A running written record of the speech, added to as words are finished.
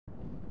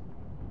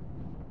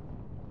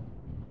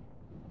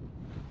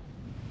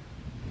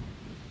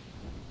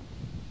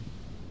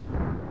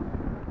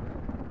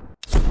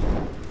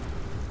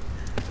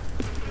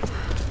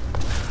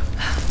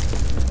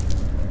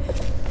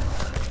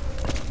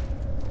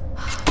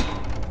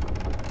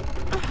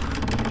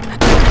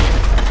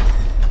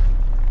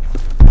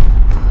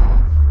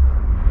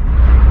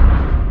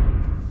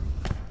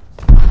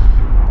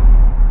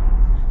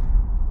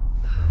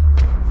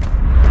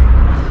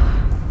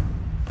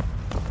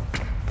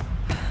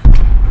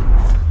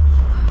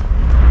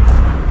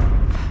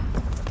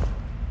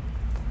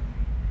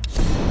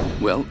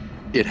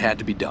It had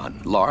to be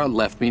done. Lara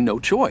left me no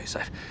choice.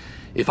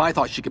 If I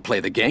thought she could play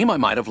the game, I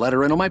might have let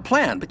her in on my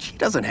plan, but she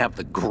doesn't have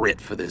the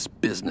grit for this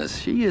business.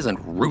 She isn't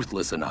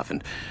ruthless enough,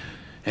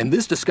 and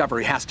this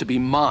discovery has to be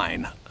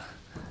mine.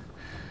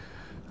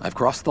 I've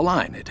crossed the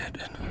line.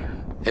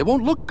 It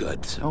won't look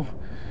good, so...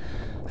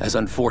 As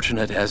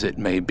unfortunate as it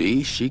may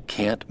be, she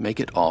can't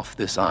make it off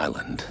this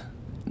island.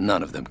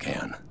 None of them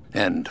can.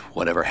 And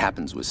whatever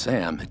happens with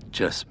Sam, it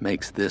just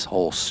makes this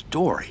whole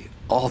story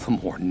all the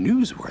more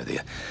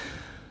newsworthy.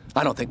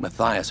 I don't think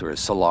Matthias or his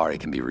Solari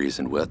can be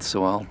reasoned with,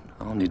 so I'll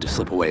need to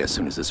slip away as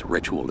soon as this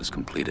ritual is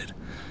completed.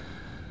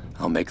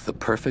 I'll make the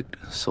perfect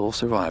sole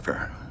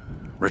survivor,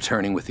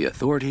 returning with the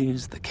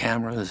authorities, the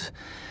cameras,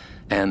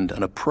 and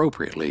an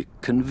appropriately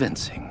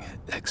convincing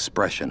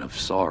expression of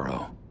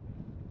sorrow.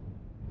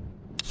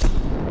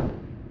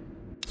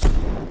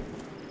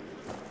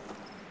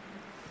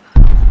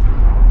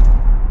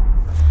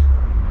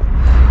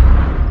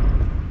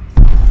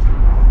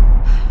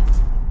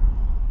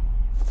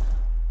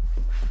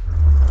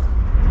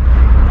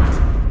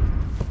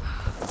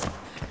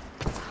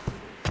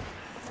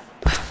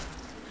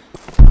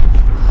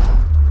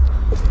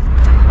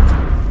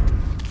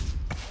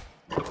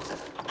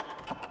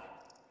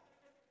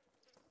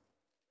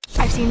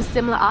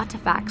 Similar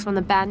artifacts from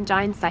the banned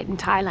giant site in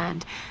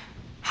Thailand.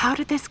 How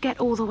did this get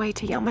all the way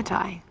to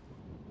Yamatai?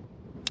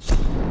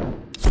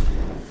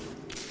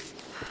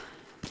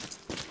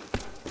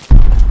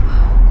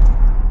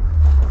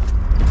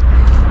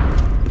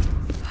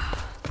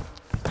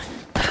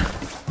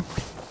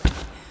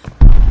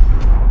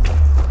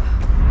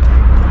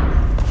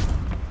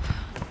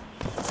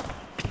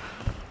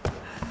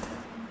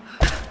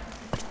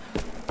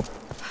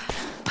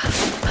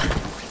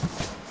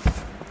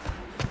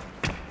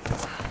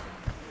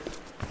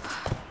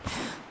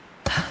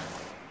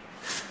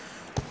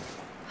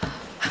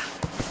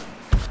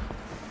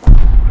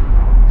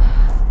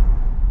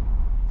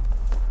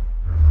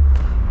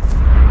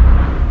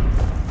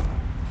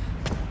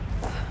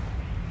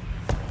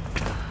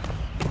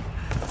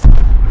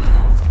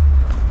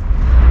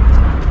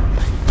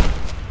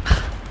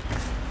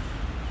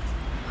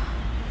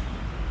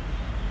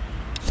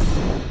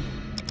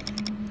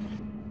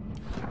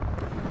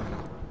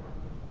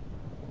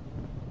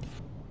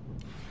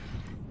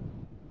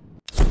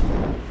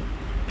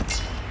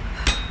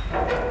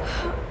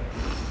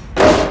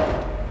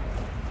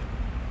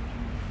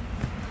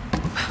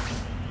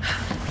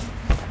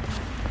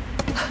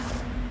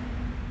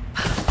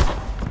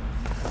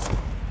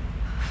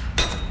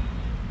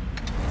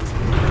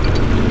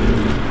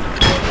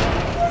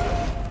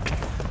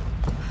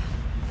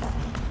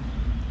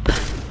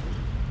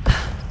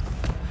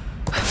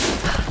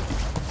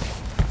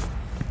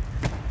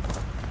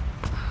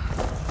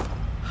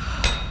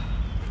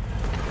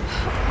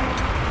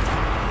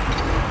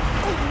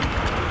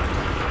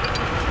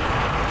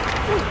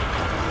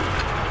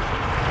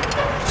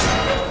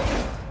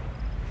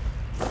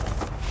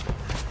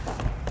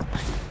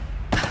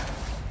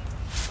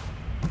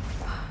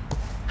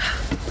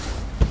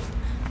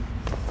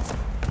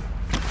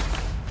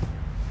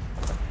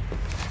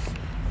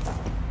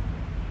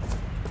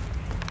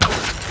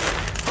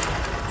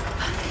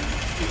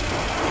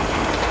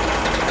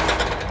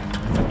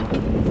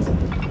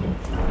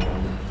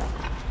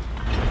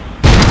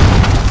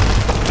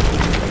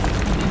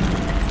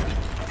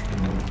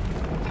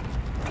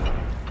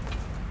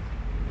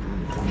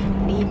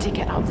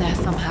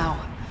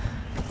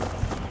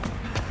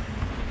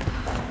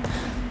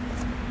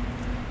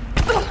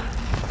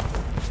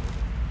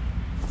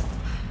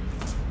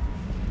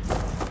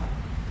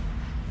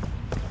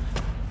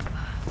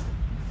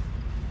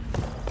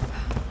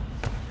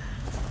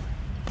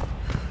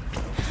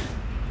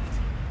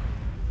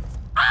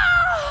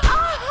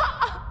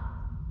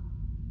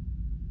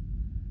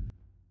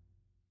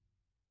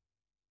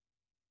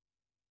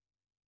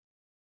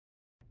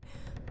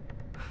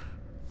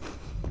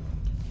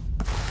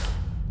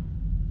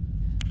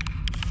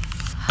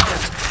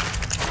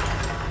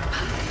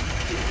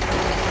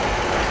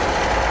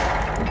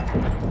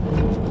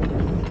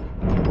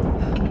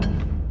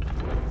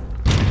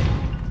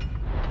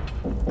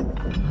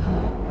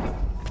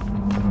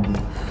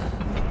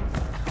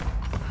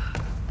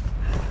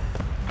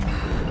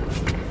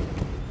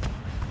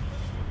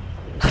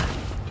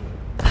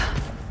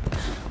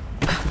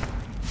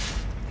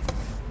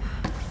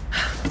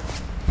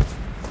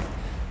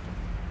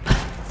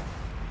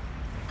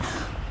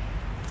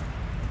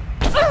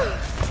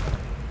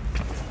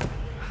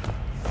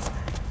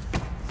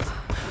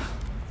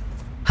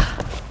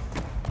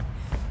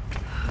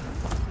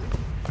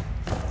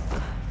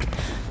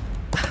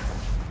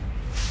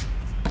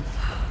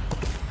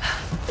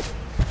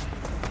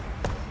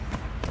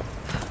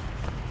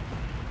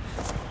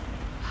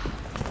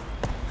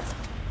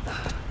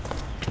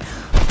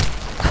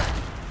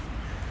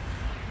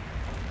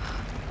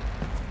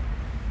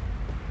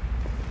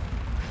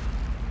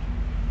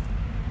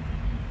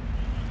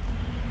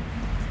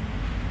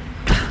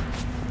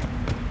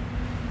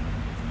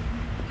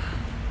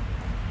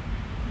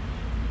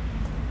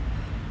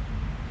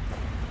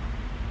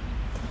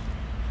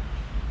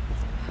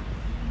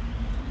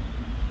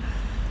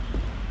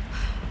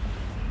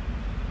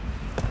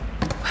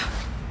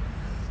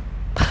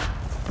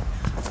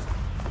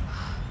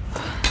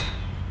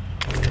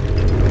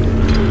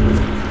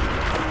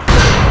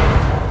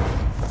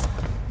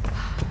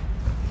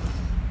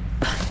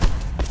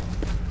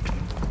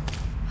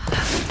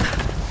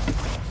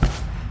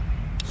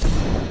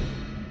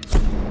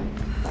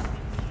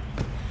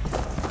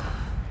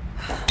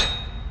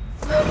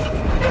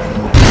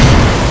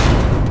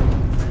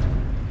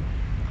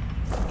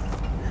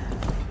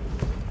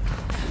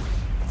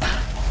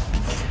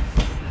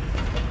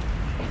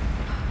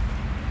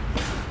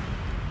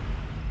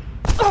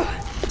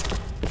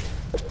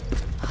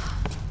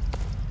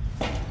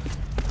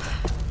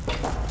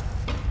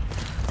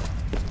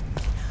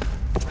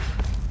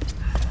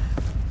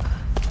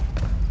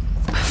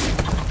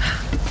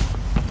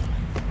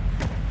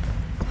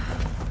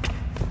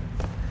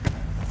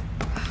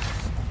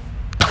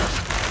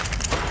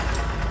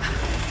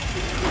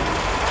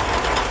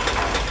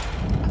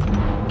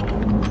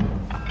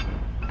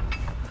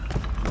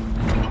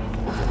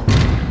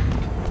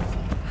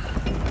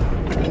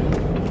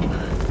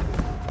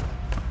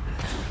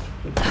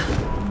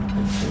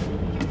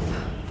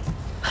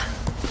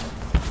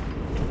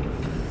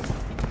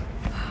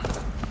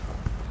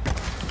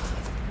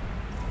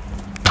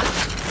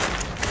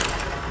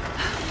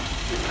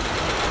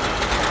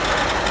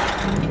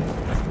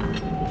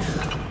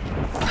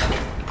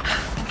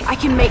 I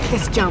can make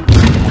this jump.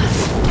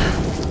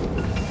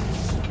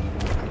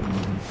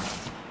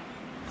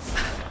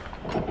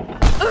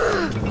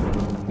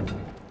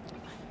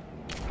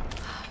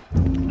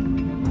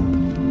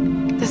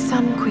 The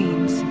Sun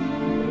Queens.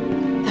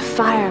 The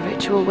fire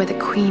ritual where the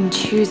queen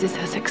chooses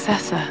her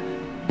successor.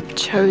 A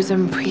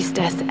chosen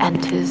priestess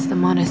enters the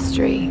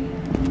monastery.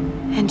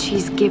 And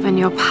she's given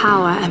your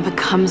power and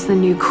becomes the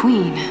new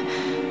queen.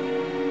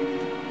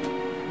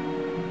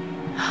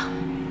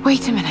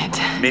 Wait a minute.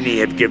 Many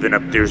have given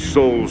up their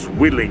souls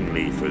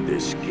willingly for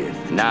this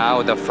gift.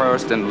 Now the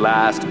first and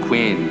last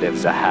queen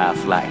lives a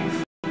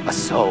half-life. A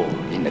soul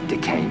in a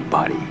decaying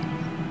body.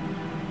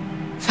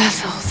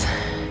 Vessels.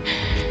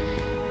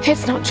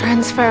 It's not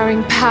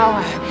transferring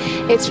power.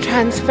 It's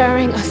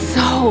transferring a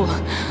soul.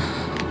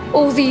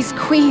 All these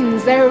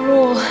queens, they're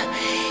all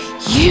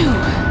you.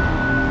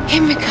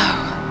 Himiko.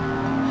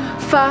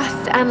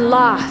 First and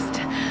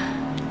last.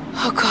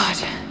 Oh God.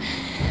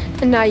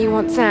 And now you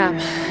want Sam.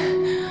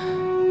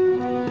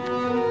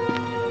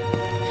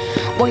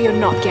 Well, you're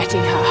not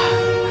getting her.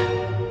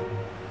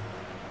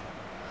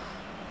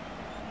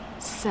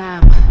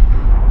 Sam,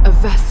 a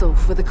vessel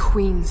for the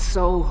Queen's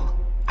soul.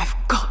 I've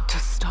got to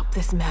stop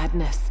this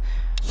madness.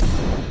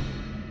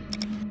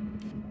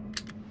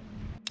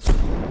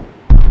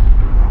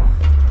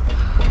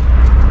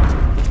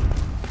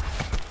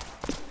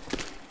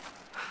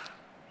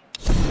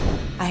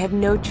 I have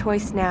no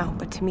choice now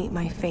but to meet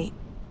my fate.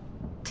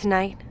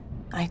 Tonight,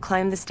 I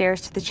climb the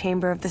stairs to the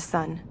Chamber of the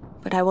Sun,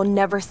 but I will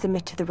never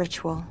submit to the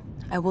ritual.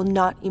 I will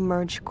not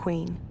emerge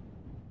queen.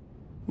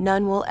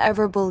 None will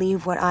ever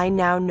believe what I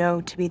now know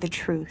to be the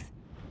truth.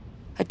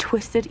 A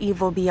twisted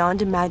evil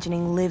beyond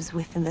imagining lives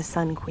within the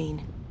Sun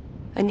Queen.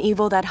 An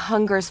evil that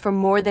hungers for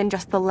more than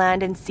just the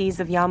land and seas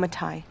of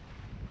Yamatai.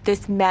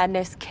 This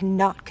madness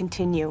cannot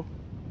continue.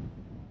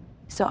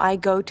 So I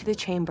go to the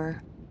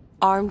chamber,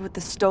 armed with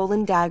the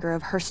stolen dagger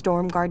of her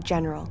Stormguard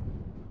general.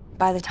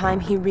 By the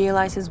time he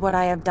realizes what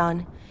I have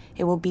done,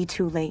 it will be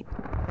too late.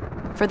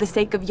 For the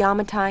sake of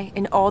Yamatai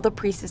and all the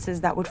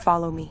priestesses that would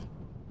follow me,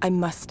 I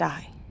must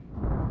die.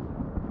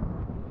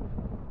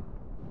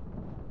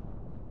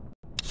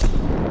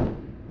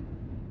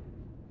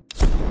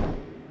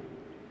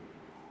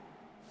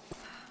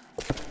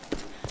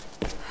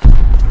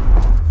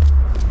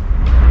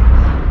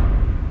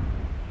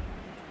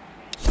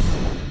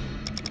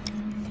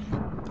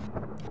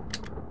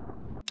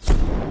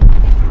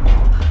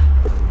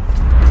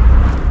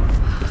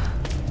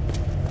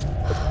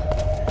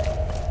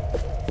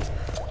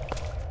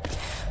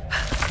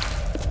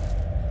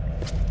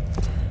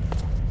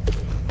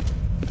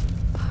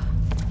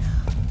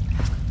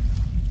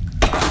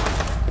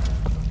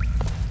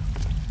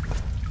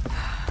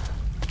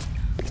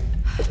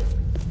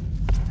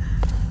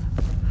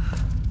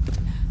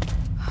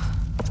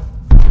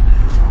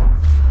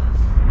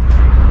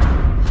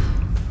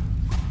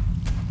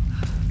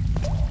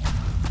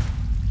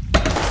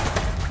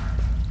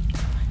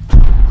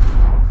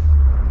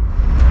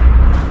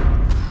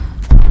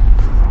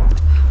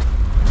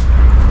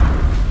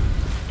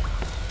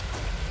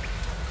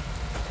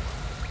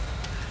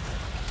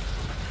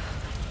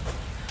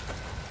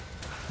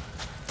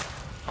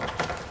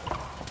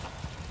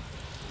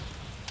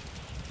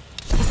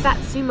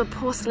 Satsuma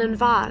porcelain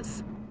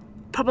vase,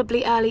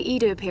 probably early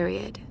Edo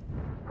period.